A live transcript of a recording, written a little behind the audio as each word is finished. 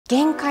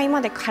限界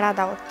まで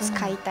体を使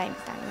いたいみ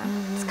たいな、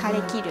疲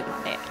れ切る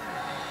まで。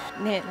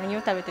ね、何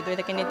を食べてどれ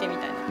だけ寝てみ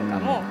たいなと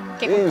かも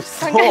結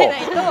構考えな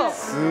いと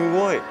す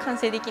ごい完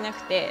成できな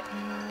くて、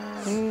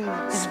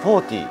スポ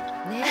ーティー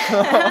ね、めち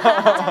ゃ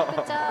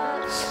くち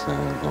ゃすごい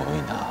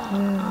な。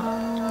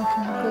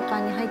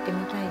空間に入って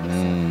みたいです。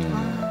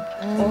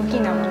大き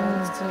なもの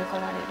に包み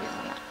込まれるよ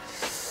うな。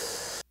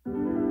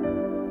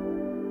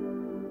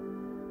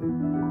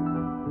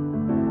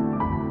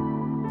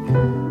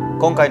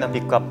今回のピ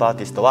ックアップアー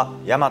ティストは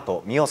大和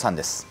美緒さん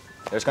です。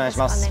よろしくお願いし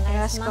ます。よ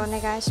ろしくお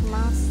願いし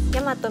ます。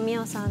大和美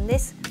緒さんで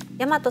す。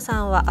大和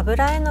さんは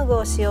油絵の具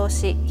を使用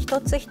し、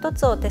一つ一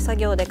つを手作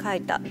業で描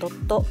いたド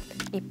ット、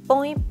一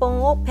本一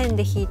本をペン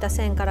で引いた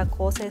線から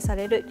構成さ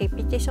れるリ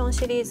ピティション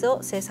シリーズ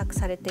を制作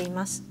されてい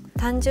ます。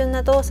単純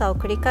な動作を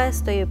繰り返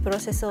すというプロ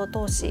セスを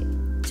通し、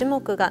樹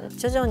木が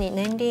徐々に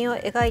年輪を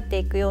描いて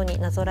いくように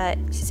なぞらえ、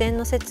自然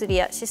の摂理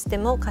やシステ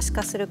ムを可視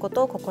化するこ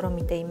とを試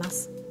みていま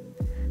す。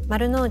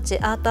丸の内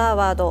アートア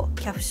ワード、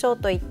キャフ賞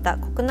といった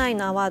国内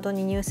のアワード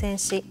に入選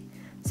し、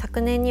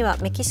昨年には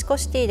メキシコ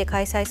シティで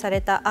開催さ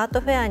れたアー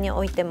トフェアに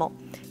おいても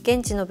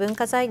現地の文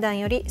化財団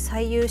より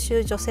最優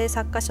秀女性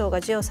作家賞が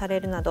授与され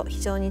るなど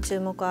非常に注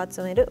目を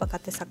集める若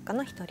手作家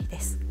の一人で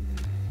す。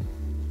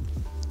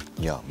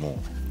いやも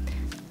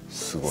う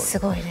すごい。す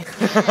ごいね。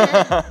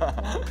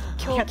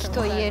狂気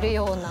と言える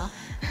ような。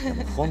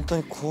本当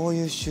にこう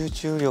いう集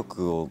中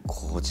力を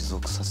こう持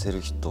続させ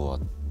る人は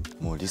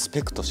もうリス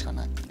ペクトしか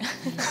ない。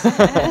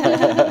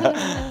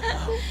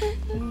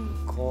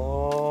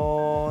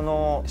こ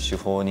の手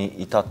法に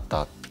至っ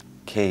た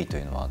経緯と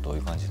いうのはどうい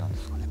う感じなんで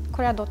すかね。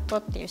これはドット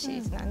っていうシリ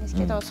ーズなんです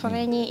けど、そ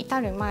れに至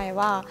る前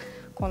は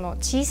この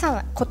小さ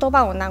な言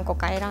葉を何個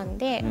か選ん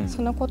で、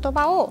その言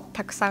葉を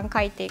たくさん書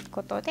いていく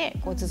ことで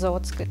こう図像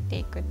を作って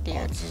いくって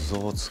いう図像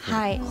を作る、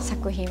はい、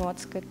作品を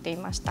作ってい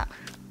ました。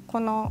こ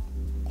の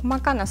細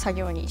かな作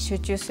業に集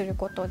中する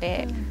こと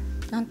で、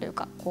なんという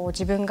かこう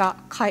自分が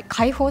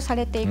解放さ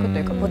れていくと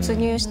いうか、没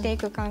入してい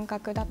く感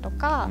覚だと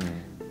か、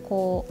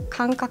こう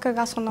感覚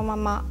がそのま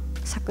ま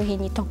作品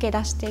に溶け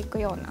出していく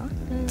ような、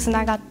つ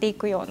ながってい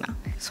くような、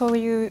そう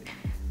いう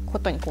こ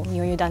とにこう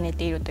身を委ね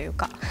ているという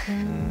か。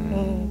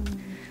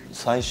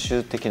最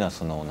終的な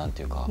そのなん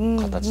ていうか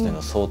形で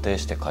の想定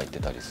して描いて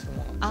たりする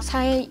もの。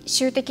最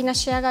終的な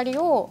仕上がり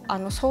を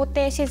想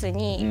定せず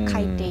に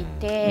描いてい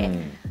て、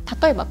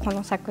例えばこ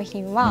の作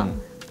品は、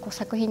こう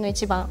作品の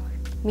一番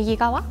右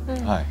側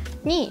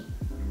に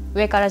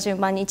上から順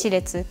番に1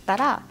列打った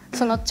ら、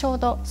そのちょう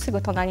どす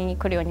ぐ隣に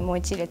来るようにもう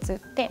1列打っ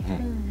て、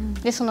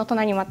でその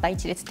隣にまた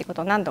1列っていうこ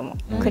とを何度も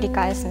繰り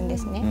返すんで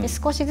すね。で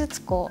少しず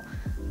つこ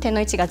う手の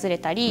位置がずれ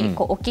たり、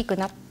こう大きく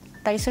なっ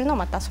たりするのを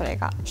またそれ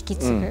が引き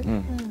継ぐっ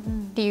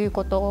ていう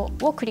ことを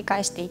繰り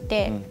返してい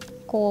て、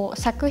こう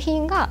作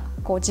品が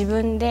こう自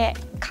分で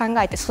考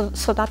えて育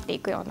ってい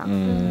くような、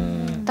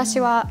私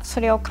はそ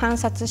れを観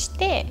察し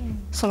て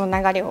その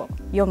流れを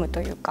読むと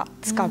いうか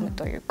掴む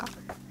というか。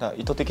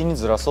意図的に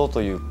ずらそう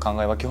という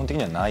考えは基本的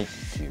にはないっ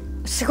てい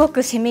う。すご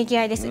くせめぎ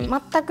合いです。全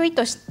く意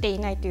図してい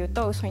ないという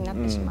と嘘になっ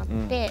てしまっ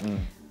て、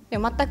で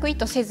も全く意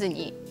図せず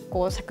に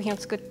こう作品を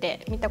作っ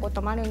てみたこ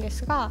ともあるんで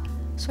すが、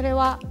それ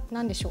は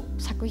何でしょ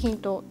う、作品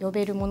と呼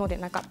べるもので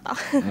なかったっ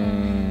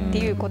て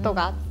いうこと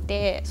があっ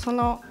て、そ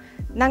の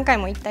何回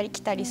も行ったり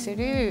来たりす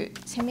る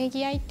せめ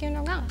ぎ合いっていう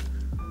のが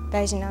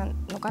大事な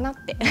のかなっ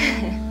て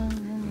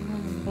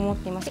思っ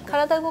ています。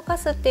体を動か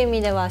すっていう意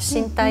味では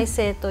身体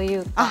性とい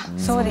うか、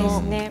そうで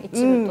すね、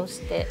一部と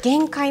して、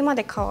限界ま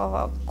で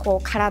こ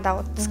う体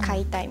を使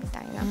いたいみ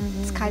たいな、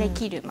疲れ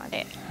切るま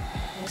で、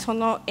そ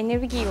のエネ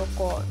ルギーを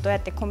こうどうや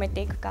って込め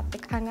ていくかって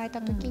考え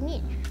た時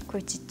に、こうい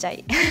うちっちゃ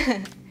い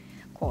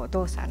こう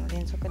動作の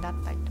連続だっ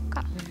たりと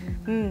か、っ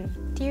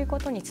ていうこ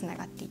とにつな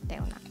がっていった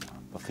ような。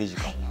フィジ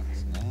カルなんで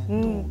すね。ど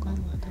う考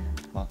えて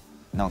も、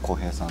なんか浩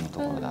平さんのと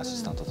ころでアシ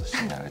スタントとして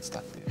やられてた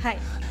っていう。はい、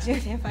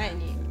10年前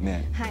に。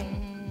ね。はい。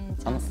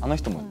あの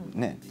人も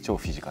ね、超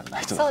フィジカルな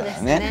人だか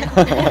らね。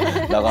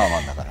ラガーマ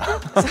ンだから。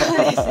そう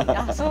ですね。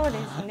あ、そうで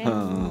すね。な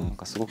ん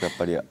かすごくやっ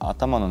ぱり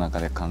頭の中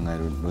で考え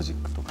るロジ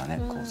ックとか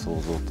ね、こう想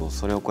像と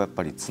それをこうやっ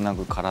ぱりつな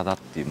ぐ体っ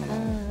ていうも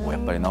のをや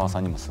っぱり縄さ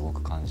んにもすご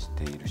く感じ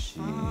ている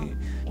し、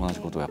同じ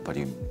ことをやっぱ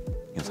り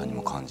美緒さんに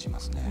も感じま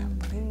すね。やっ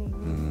ぱり。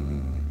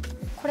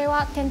これ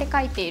は点で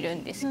描いている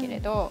んですけれ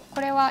ど、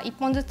これは1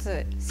本ず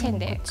つ線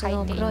で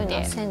描いてい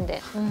て、線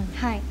で、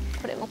はい、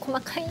これも細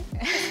かい、ちっ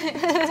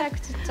ちゃ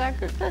くちっちゃ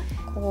く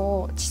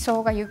こう地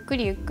層がゆっく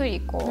りゆっくり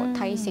こう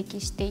堆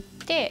積していっ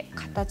て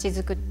形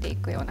作ってい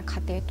くような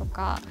過程と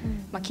か、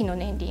木の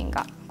年輪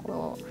が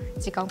こう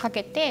時間をか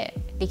けて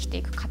できて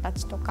いく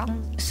形とか、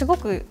すご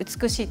く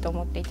美しいと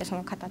思っていて、そ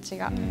の形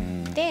が。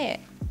で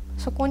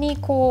そこに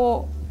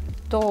こ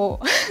う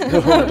ど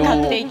う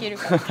なっていける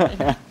かみたい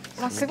な。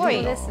すご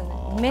い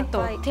目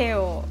と手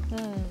を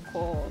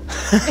こう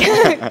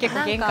結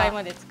構限界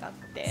まで使っ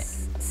て。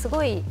す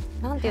ごい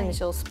なんて言うんで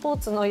しょう、スポー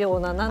ツのよう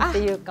ななんて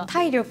いうか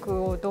体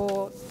力を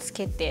どうつ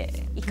け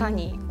ていか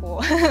にこ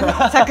う、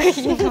作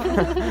品の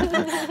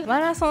マ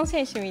ラソン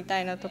選手みた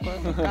いなとこ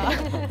ろとか、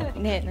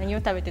ね、何を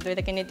食べてどれ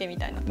だけ寝てみ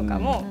たいなとか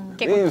も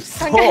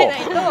結構考えな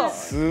いと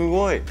す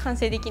ごい完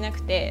成できな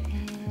くて、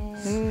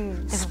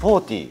スポ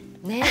ーティ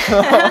ーね、めち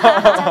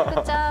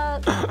ゃくち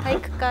ゃ体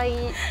育会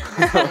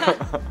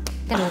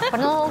でもこ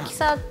の大き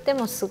さで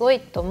もすごい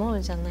と思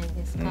うじゃない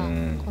ですか。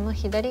この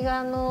左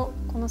側の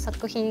この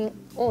作品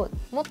を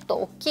もっと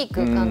大きい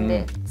空間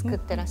で作っ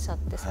てらっしゃっ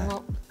て、そ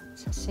の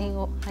写真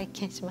を拝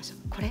見しましょ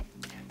う。これ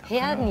部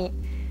屋に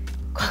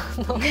こ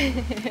の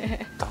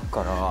だ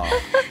から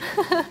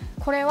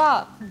これ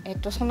は、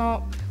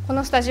こ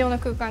のスタジオの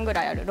空間ぐ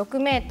らいある6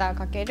メータ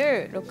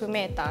ー ×6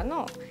 メーター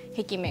の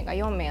壁面が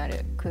4面あ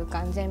る空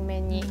間全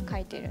面に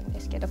描いてるん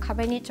ですけど、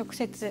壁に直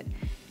接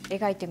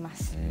描いてま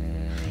す。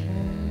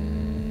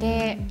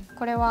で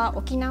これは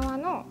沖縄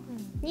の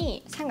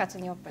に3月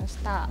にオープンし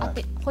た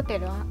ホテ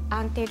ル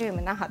アンテルー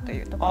ム那覇と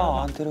いうところ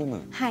の、アンテルー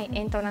ム、はい、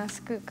エントラン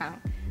ス空間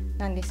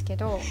なんですけ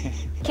ど、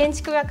建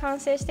築が完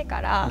成してか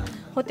ら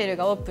ホテル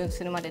がオープン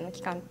するまでの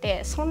期間っ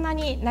てそんな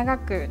に長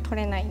く取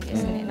れないんで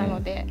すね。な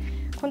ので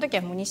この時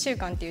はもう2週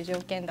間っていう条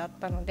件だっ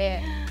たの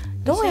で、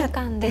どうやっ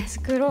て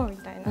作ろうみ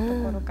たいなと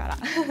ころから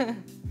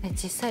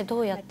実際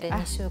どうやって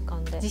2週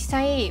間で、実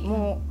際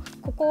も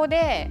うここ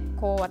で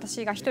こう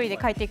私が一人で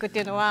描いていくって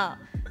いうのは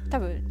多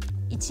分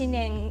1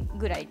年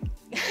ぐらい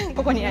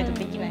ここにいないと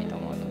できないと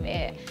思うの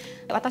で、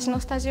私の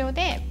スタジオ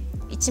で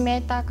1メ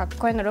ーター角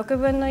これの6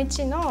分の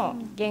1の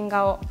原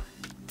画を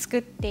作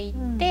ってい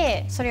っ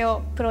て、それ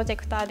をプロジェ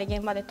クターで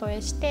現場で投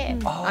影して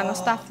ス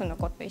タッフの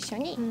子と一緒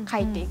に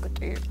描いていく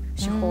という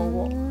手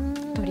法を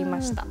取り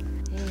ました。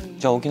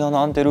じゃあ沖縄の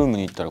アンテルーム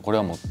に行ったらこれ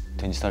はもう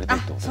展示されてる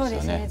ってことです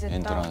よね。エ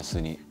ントラン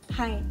スに。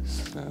はい。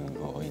す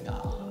ごいな。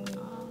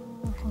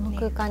この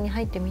空間に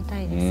入ってみた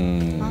い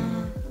で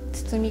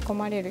す。包み込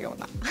まれるよう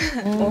な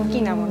大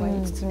きなもの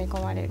に包み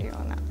込まれるよ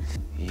うな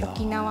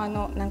沖縄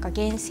のなんか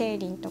原生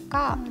林と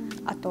か、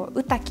あと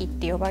宇滝っ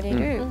て呼ばれ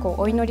るこ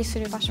うお祈りす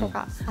る場所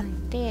があっ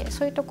て、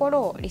そういうとこ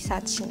ろをリサ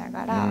ーチしな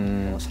がら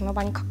その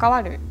場に関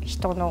わる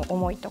人の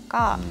思いと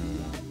か、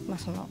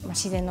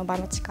自然の場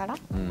の力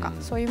とか、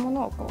そういうも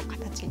のをこう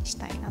形にし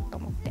たいなと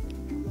思って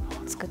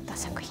作った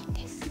作品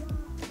です。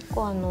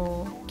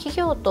企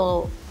業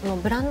との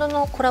ブランド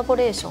のコラボ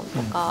レーショ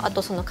ンとか、あ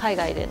とその海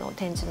外での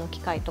展示の機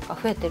会とか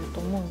増えてると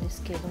思うんで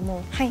すけれど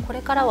も、こ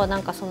れからはな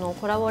んかその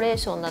コラボレー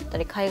ションだった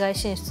り海外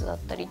進出だっ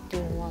たりってい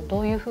うのは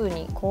どういうふう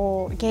に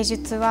芸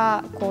術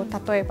は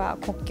例えば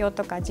国境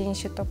とか人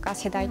種とか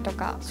世代と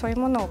かそういう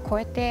ものを超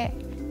えて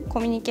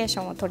コミュニケーシ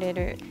ョンを取れ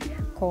る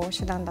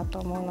手段だと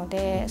思うの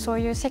で、そう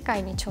いう世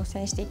界に挑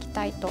戦していき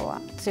たいとは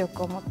強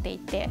く思ってい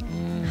て、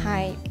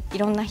い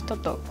ろんな人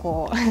と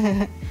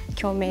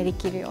共鳴で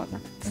きるような、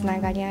つな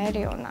がり合え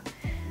るような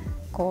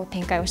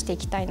展開をしてい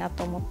きたいな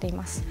と思ってい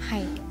ます。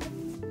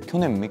去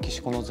年メキ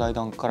シコの財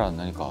団から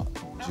何か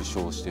受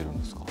賞してるん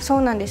ですか？そ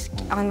うなんです。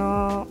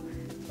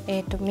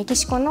メキ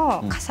シコ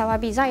のカサワ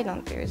ビ財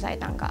団という財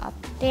団があっ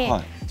て、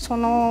そ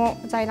の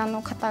財団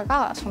の方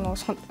が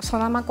ソ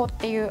ナマコっ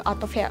ていうアー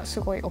トフェア、す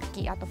ごい大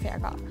きいアートフェア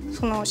が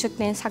その出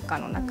展作家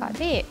の中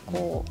で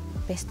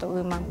ベスト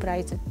ウーマンプラ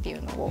イズってい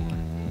うのを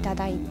いた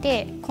だい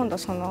て、今度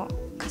その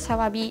カサ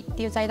ワビっ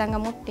ていう財団が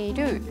持ってい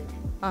る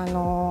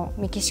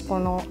メキシコ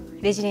の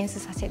レジデンス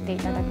させてい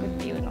ただくっ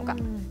ていうのが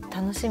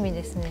楽しみ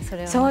ですね。そ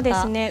れはそうで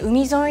すね。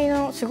海沿い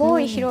のすご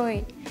い広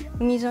い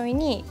海沿い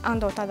に安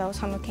藤忠雄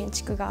さんの建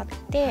築があっ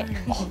て、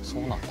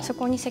そ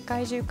こに世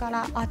界中か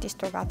らアーティス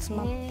トが集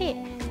まって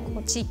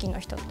地域の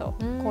人と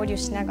交流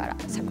しながら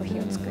作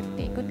品を作っ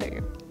ていくとい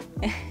う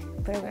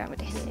プログラム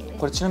です。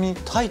これちなみに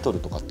タイトル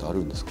とかってある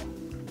んですか？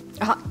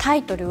タ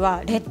イトル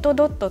はレッド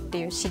ドットって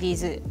いうシリー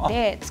ズ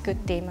で作っ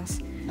ていま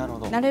す。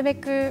なるべ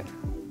く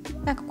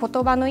なんか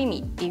言葉の意味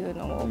っていう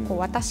のを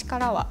私か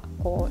らは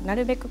な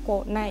るべく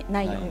ないよ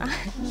うな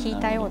引い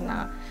たよう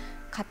な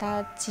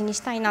形にし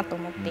たいなと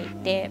思ってい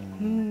て、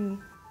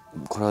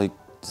これは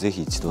ぜ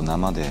ひ一度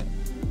生で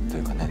と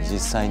いうかね、実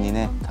際に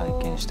ね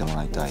体験しても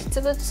らいたい。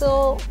実物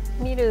を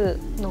見る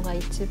のが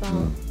一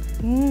番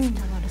伝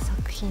わる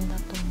作品だ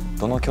と思う。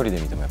どの距離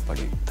で見てもやっぱ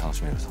り楽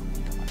しめる作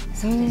品だから。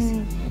そうですよ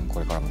ね。こ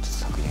れからも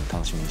作品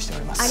楽しみにしてお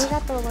ります。ありが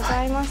とうご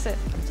ざいます。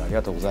あり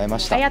がとうございま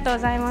した。ありがとうご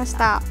ざいまし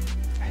た。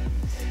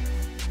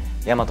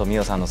大和美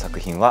緒さんの作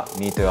品は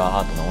Meet Your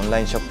Artのオンラ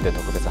インショップで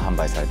特別販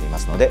売されていま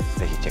すので、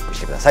ぜひチェック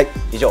してください。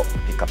以上、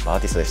ピックアップアー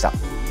ティストでした。あ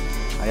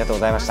りがとうご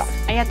ざいました。あ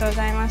りがとうご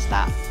ざいまし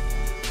た。